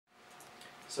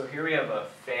So here we have a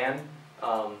fan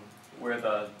where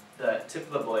the tip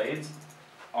of the blades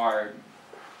are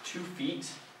 2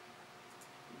 feet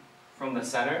from the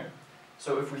center.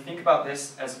 So if we think about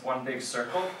this as one big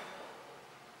circle,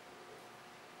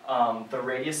 the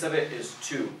radius of it is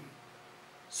 2.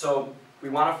 So we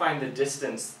want to find the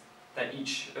distance that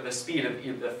the speed of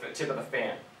the tip of the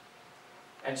fan.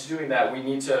 And to doing that, we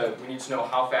need to know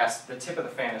how fast the tip of the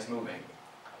fan is moving.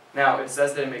 Now, it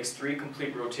says that it makes 3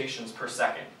 complete rotations per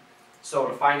second. So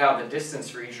to find out the distance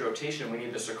for each rotation, we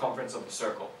need the circumference of the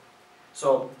circle.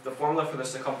 So the formula for the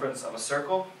circumference of a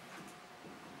circle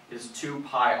is 2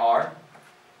 pi r.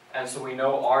 And so we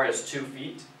know r is 2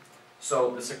 feet.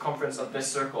 So the circumference of this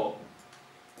circle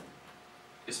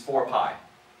is 4 pi.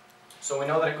 So we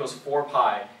know that it goes 4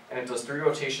 pi, and it does 3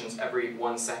 rotations every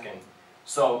 1 second.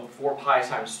 So 4 pi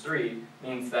times 3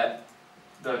 means that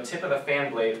the tip of the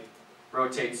fan blade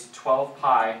rotates 12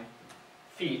 pi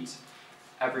feet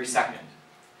every second.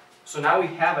 So now we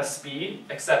have a speed,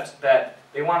 except that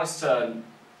they want us to,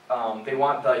 they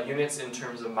want the units in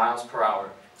terms of miles per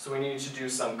hour. So we need to do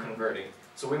some converting.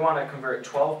 So we want to convert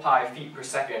 12 pi feet per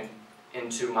second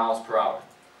into miles per hour.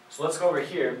 So let's go over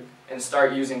here and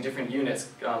start using different units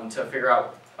to figure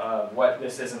out what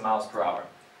this is in miles per hour.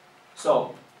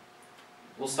 So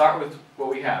we'll start with what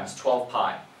we have, is 12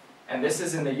 pi. And this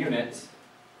is in the units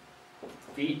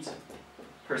feet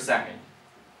per second.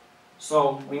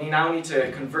 So we now need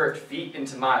to convert feet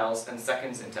into miles and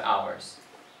seconds into hours.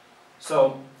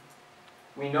 So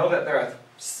we know that there are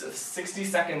 60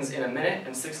 seconds in a minute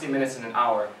and 60 minutes in an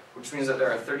hour, which means that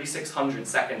there are 3,600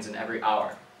 seconds in every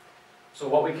hour. So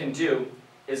what we can do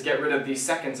is get rid of these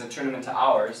seconds and turn them into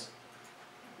hours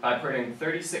by putting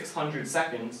 3,600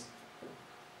 seconds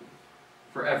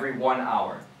for every 1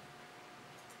 hour.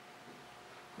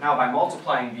 Now by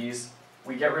multiplying these,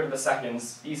 we get rid of the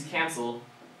seconds, these cancel,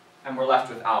 and we're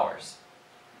left with hours.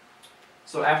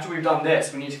 So after we've done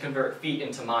this, we need to convert feet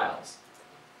into miles.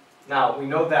 Now we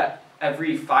know that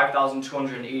every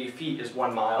 5,280 feet is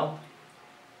 1 mile.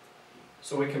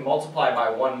 So we can multiply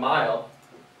by 1 mile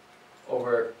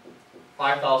over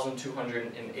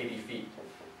 5,280 feet.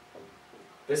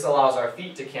 This allows our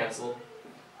feet to cancel,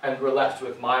 and we're left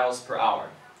with miles per hour.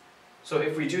 So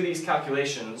if we do these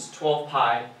calculations, 12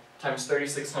 pi times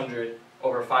 3,600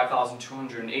 over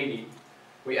 5,280,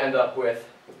 we end up with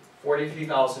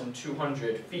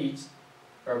 43,200 feet,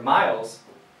 or miles,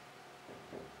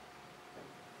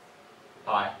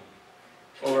 pi,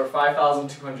 over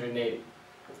 5,280.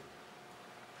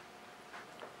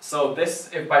 So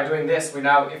by doing this,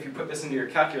 if you put this into your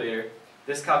calculator,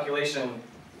 this calculation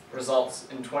results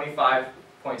in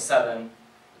 25.7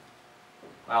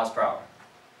 miles per hour.